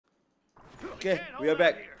Okay, we are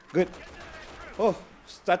back. Good. Oh,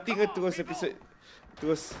 starting terus episode.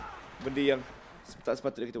 Terus benda yang tak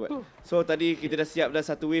sepatutnya kita buat. So tadi kita dah siap dah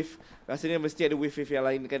satu wave. Rasanya mesti ada wave yang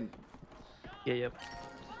lain kan. Ya.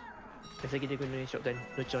 Biasa kita guna shotgun.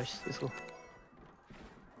 No choice. Let's go.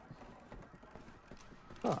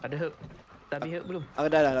 Oh, ada herb. Dah ambil herb belum?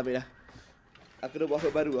 Dah ambil dah. Aku dah buat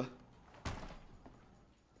herb baru lah.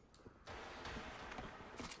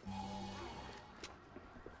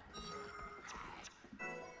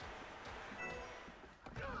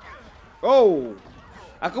 Oh,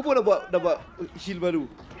 aku pun dah buat heal baru.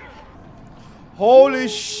 Holy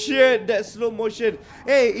shit, that slow motion.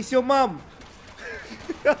 Hey, it's your mom.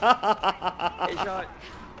 Headshot.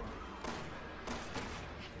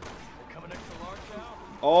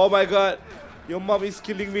 Oh my god, your mom is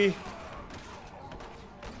killing me.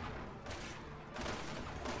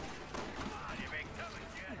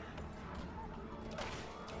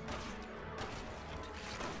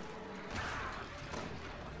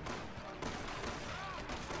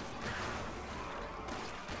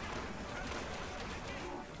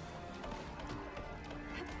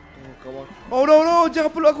 Oh no,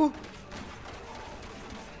 jangan peluk aku.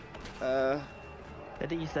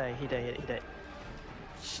 Tadi Isai, he died.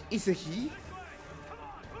 Is a he?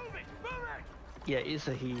 Yeah,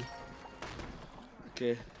 it's a he.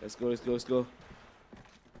 Okay, let's go.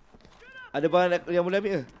 Ada barang yang boleh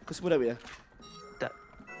ambil ke? Kau semua dah ambil dah? Tak.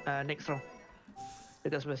 Next round.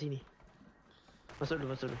 Dekat sebelah sini. Masuk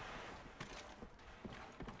dulu.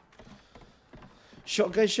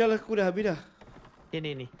 Shotgun shell aku dah habis dah.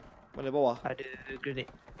 Ni. Mana bawah? Ada grenade.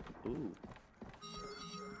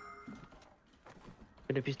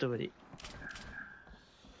 Ada pistol balik.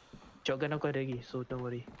 Shotgun aku ada lagi, so don't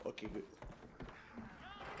worry. Okay, good.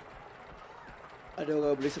 Ada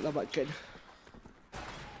orang boleh selamatkan.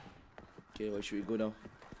 Okay, where should we go now?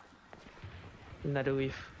 Another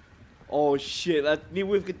wave. Oh shit lah, ni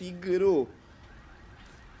wave ketiga tu.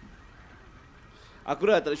 Aku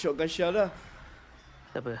dah tak ada shotgun shell dah.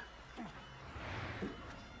 Tak apa.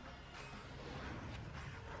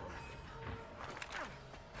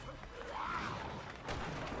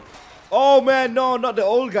 Oh man, no, not the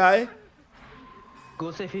old guy.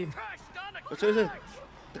 Go save him. Macam mana?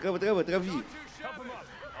 Tekan V.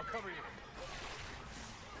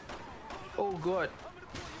 Oh god.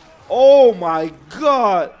 Oh my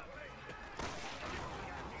god.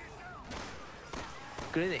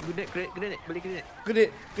 Grenade. Balik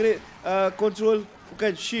grenade. Grenade. Control.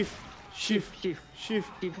 Bukan, shift.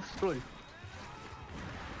 Scroll.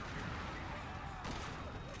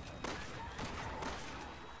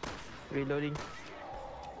 Reloading.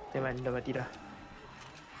 Memang dah mati dah.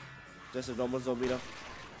 Just a normal zombie dah.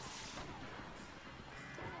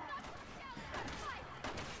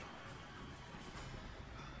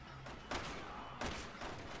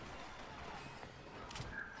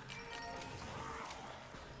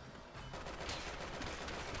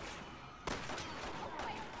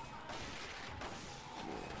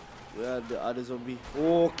 Where are the other zombie?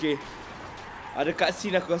 Oh, okay. Ada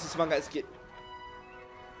cutscene aku rasa semangat sikit.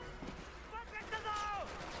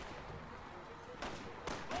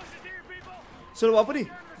 So buat apa ni?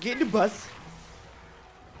 Gate the bus?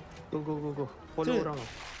 Go. Follow orang.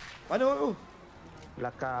 Mana orang tu?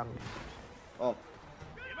 Belakang. Oh.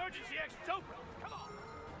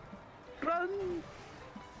 Run.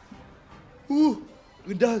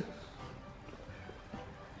 Rendah.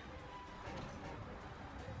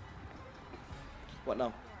 What now?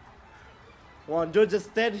 Don't just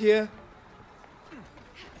stand here.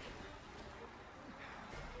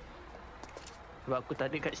 Sebab aku tak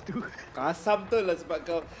ada kat situ. Kasam tu lah sebab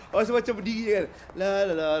kau. Oh, macam berdiri kan.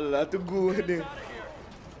 La tunggu ada.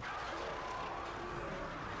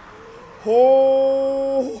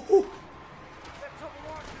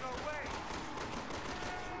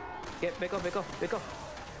 Back off.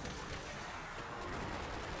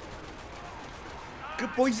 Ke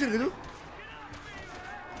poison ke tu?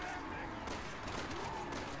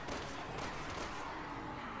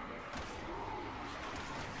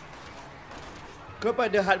 Kau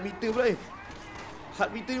ada heart meter pula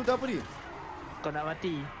Heart meter ni untuk apa ni? Kau nak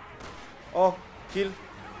mati. Oh, kill.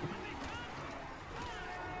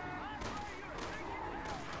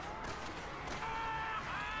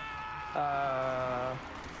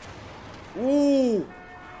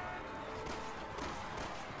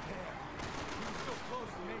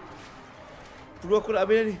 Dulu aku nak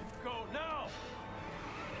ambil ni.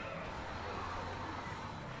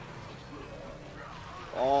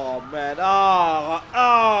 Oh man,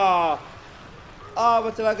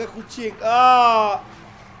 macam laga kucing.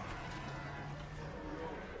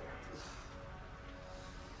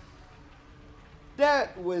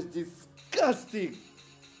 That was disgusting.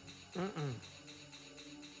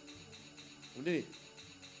 Benda ni.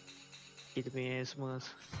 Kita punya semua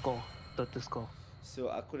score, total score. So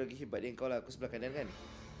aku lagi hebat dengan kau lah. Aku sebelah kanan kan?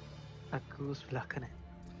 Aku sebelah kanan.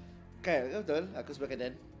 Kan betul? Aku sebelah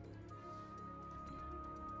kanan.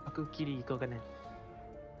 Aku kiri, kau kanan.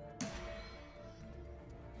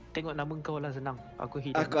 Tengok nama kau lah senang. Aku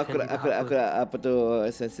hidden. Aku apa tu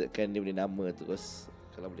sensorkan dia punya nama terus.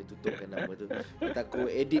 Kalau boleh tutupkan nama tu. Kata aku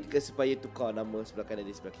edit ke supaya tukar nama sebelah kanan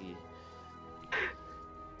di sebelah kiri.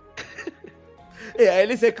 At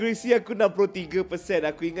least accuracy aku 63%.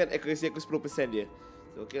 Aku ingat accuracy aku 10% dia.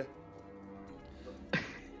 So okay lah.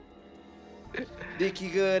 Dia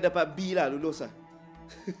kira dapat B lah, lulus lah.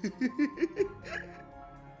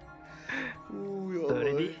 Ya So Allah.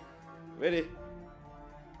 ready? Ready?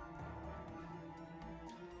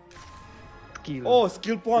 Skill. Oh,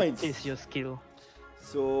 skill points. Is your skill.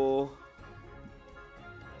 So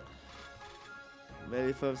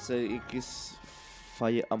melee first increase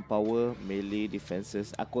firearm power, melee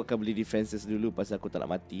defenses. Aku akan beli defenses dulu pasal aku tak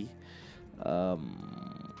nak mati.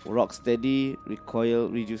 Rock steady,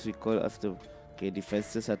 recoil, reduce recoil after. Okay,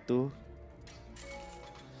 defenses satu.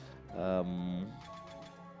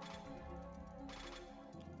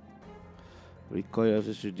 Recoil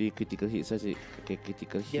after steady, critical hit saja. Okay,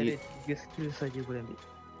 critical Dia ada hit. 3 skill saja boleh ambil.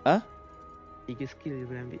 Ah? 3 skill je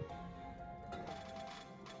boleh ambil.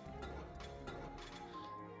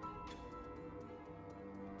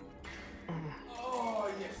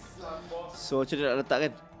 So macam mana nak letak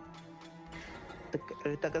kan?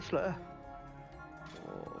 Letak kat slot lah.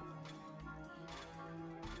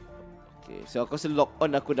 Okay, so aku rasa lock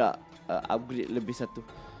on aku nak upgrade lebih satu.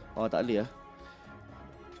 Oh tak boleh lah.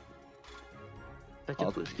 Dah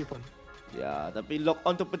cukup skill point. Ya, tapi lock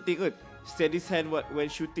on tu penting kot. Steady hand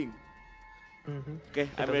when shooting.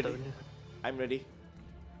 Okay, I'm ready. I'm ready.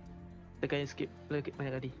 Tekan skip lagi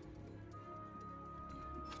banyak kali.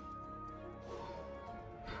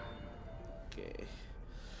 Okay.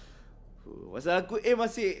 Pasal aku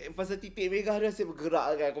masih pasal titik merah dia asyik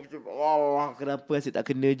bergerak kan. Aku macam wah, kenapa asyik tak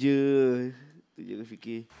kena je. Tu je aku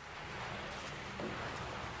fikir.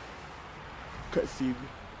 Cutscene.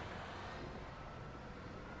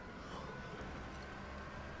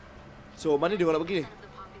 So mana dia orang nak pergi ni?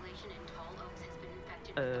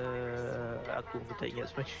 Aku pun tak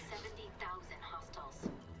ingat semua.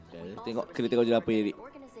 Tengok, kena tengok je apa Erik.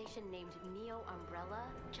 Organization named Neo Umbrella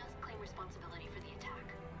just claim responsibility for the attack.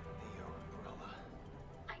 Neo Umbrella.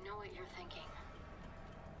 I know what you're thinking.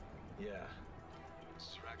 Yeah.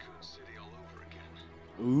 It's Raccoon City all over again.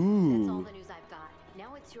 That's all Ooh. the news I've got.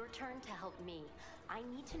 Now it's your turn to help me. I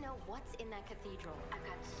need to know what's in that cathedral. I've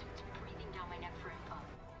got suits breathing down my neck for info.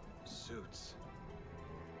 Suits.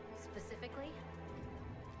 Specifically,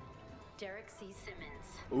 Derek C. Simmons,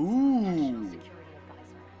 Ooh. National Security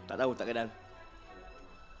Advisor. Tak tahu, tak kenal.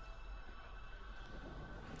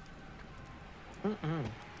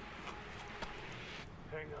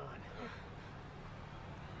 Hang on.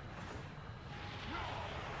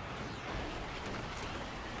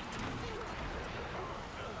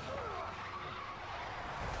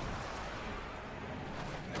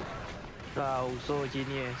 Wow, so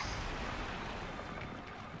genius.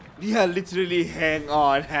 Dia literally hang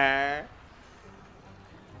on, ha?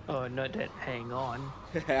 Oh, not that hang on.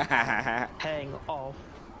 Hang off.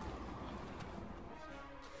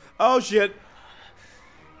 Oh shit.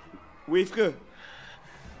 Wave ke?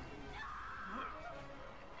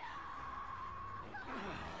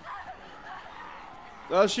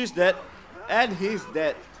 Well, she's dead. And he's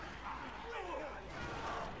dead.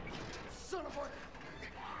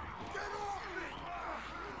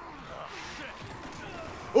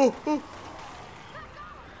 Oh, oh.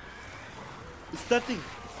 It's starting.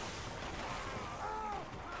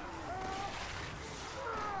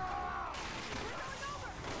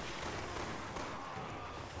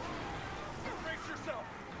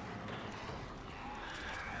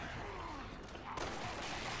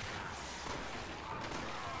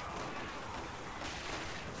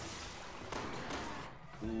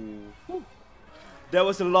 There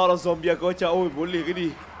was a lot of zombie. Aku macam, oh boleh ke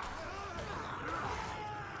ni?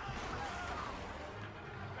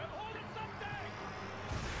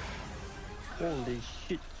 Holy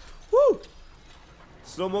shit. Woo!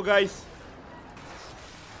 Slow mo guys.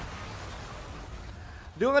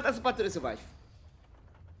 Dia orang tak sepatutnya survive.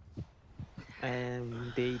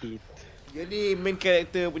 And they did. Dia ni main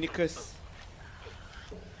character punya curse.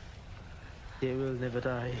 They will never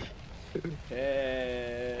die.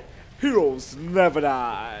 Heroes never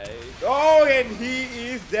die. Oh, and he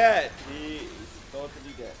is dead. He is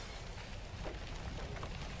totally dead.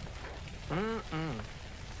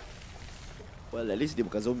 Well, at least dia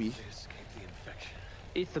bukan zombie. They escaped the infection.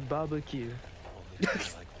 It's a barbecue. Only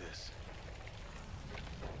things like this.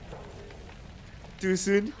 Too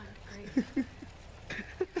soon. Great.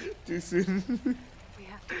 Too soon. We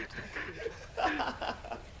have to get to the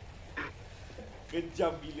cathedral.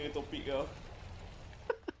 Kejam gila topik kau.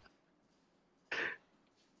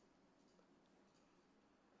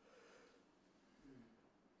 Leon,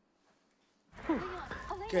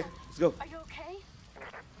 Helena, Okay, let's go. are you okay?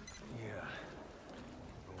 Yeah.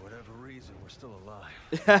 For whatever reason, we're still alive.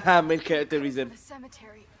 Main character reason. The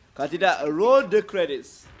cemetery. Kalau tidak, roll the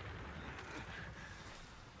credits.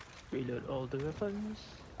 Reload all the weapons.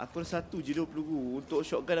 Aku ada satu je 2 peluru. Untuk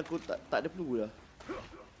shotgun aku tak ada peluru dah.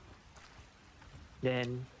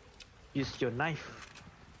 Then use your knife.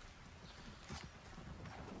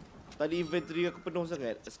 Tadi inventory aku penuh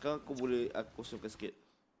sangat. Sekarang aku kosongkan sikit.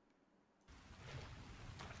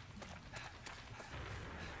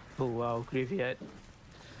 Oh wow, graveyard.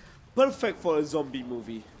 Perfect for a zombie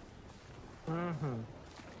movie.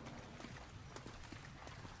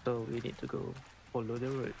 So we need to go follow the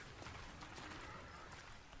road.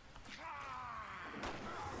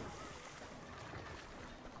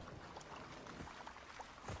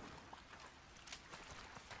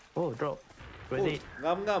 Oh, drop. Oh, Grenade.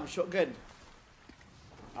 ngam-ngam shotgun.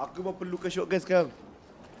 Aku memerlukan shotgun sekarang.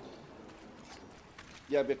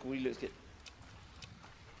 Ya, biar aku reload sikit.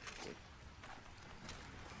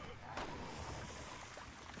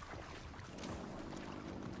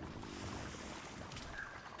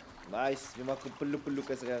 Nice, memang aku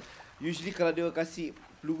perlukan sekarang. Usually kalau dia kasih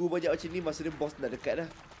peluru banyak macam ni, masa dia boss nak dekat dah.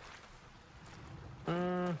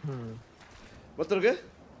 Betul ke?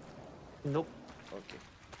 Nope, Okay.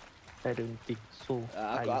 I don't think so.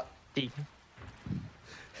 Aku- I think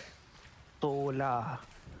so lah.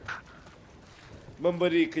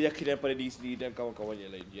 Memberi keyakinan pada diri sendiri dan kawan-kawan yang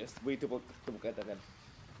lain. Yes, beri tepukan tangan.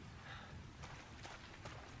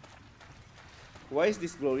 Why is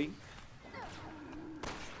this glowing?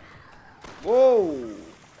 Whoa!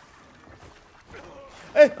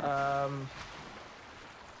 Eh!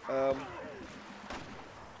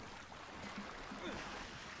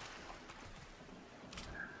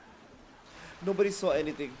 Nobody saw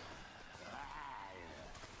anything.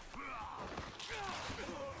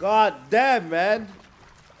 God damn, man!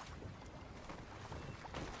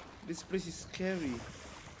 This place is scary.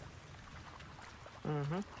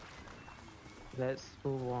 Let's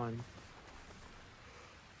move on.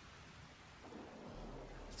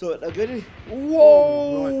 So, agak ni.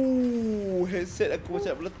 Wow! Headset aku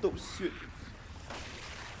macam meletup, shoot.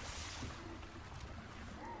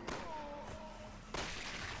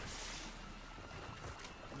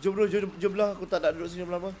 Jom bro, jom lah. Aku tak nak duduk sini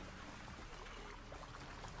lama.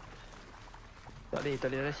 Tak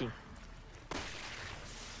boleh rushing.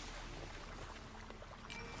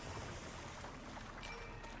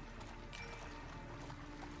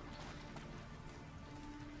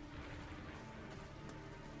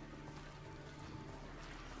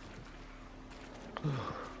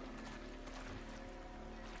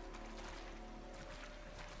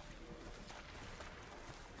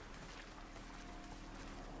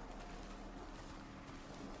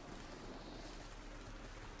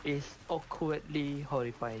 Is awkwardly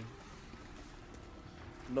horrifying.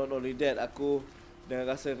 Not only that, aku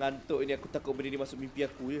dengan rasa ngantuk ni, aku takut benda ni masuk mimpi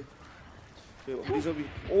aku je. Tengok benda zombie.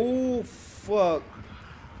 Oh, fuck.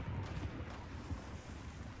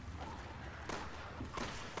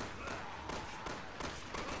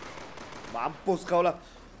 Mampus kau lah.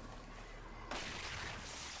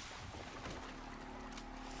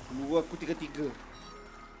 Peluru aku 3-3.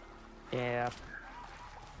 Yeah.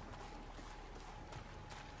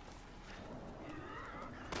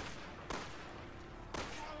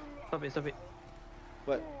 Stop it.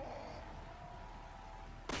 What?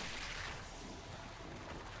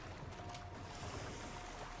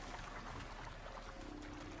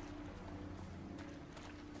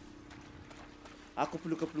 Aku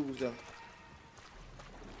perlukan peluru sekarang.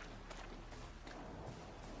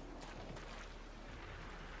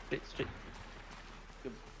 Straight.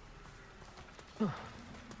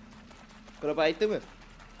 Kau dapat item ke?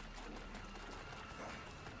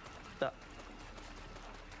 Tak.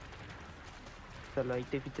 Kalau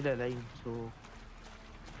item kita dah lain, so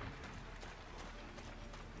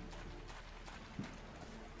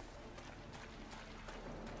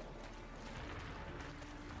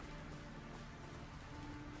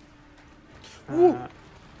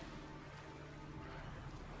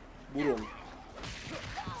Burung.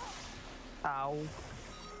 ow.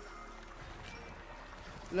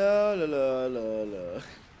 La la la la la.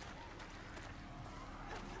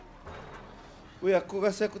 Weh, aku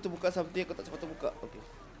rasa aku terbuka something aku tak sempat terbuka. Okay.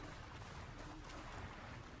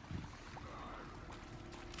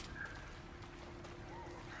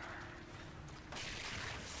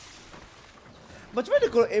 Macam mana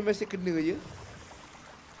kalau aim masih kena je?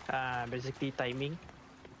 Basically timing.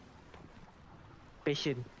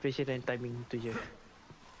 Patient and timing tu je.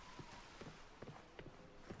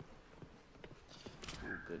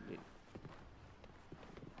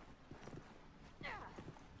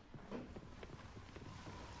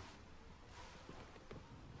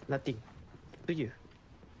 Nothing. Tu je.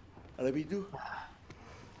 Alam itu.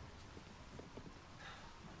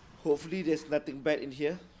 Hopefully there's nothing bad in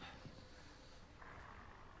here.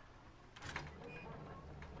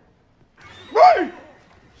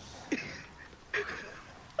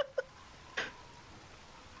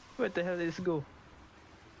 What the hell, let's go.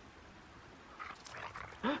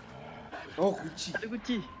 Oh, kunci. Ada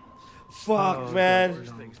kunci. Fuck, Oh, man.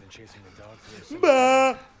 Worse things than chasing the dog through a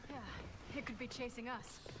Bah. Yeah, it could be chasing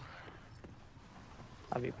us.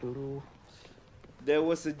 Ambil peluru. There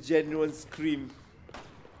was a genuine scream.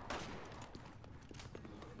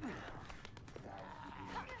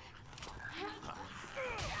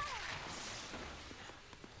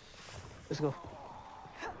 Let's go.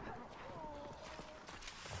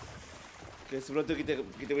 Okay, sebelum tu kita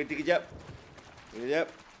berhenti kejap.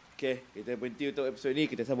 Kejap. Okay, kita berhenti untuk episod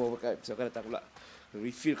ni. Kita sambung kat episod akan datang pula.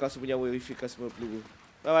 Refill kau semua nyawa, refill kau semua peluru.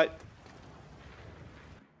 Bye-bye.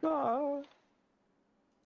 Ah.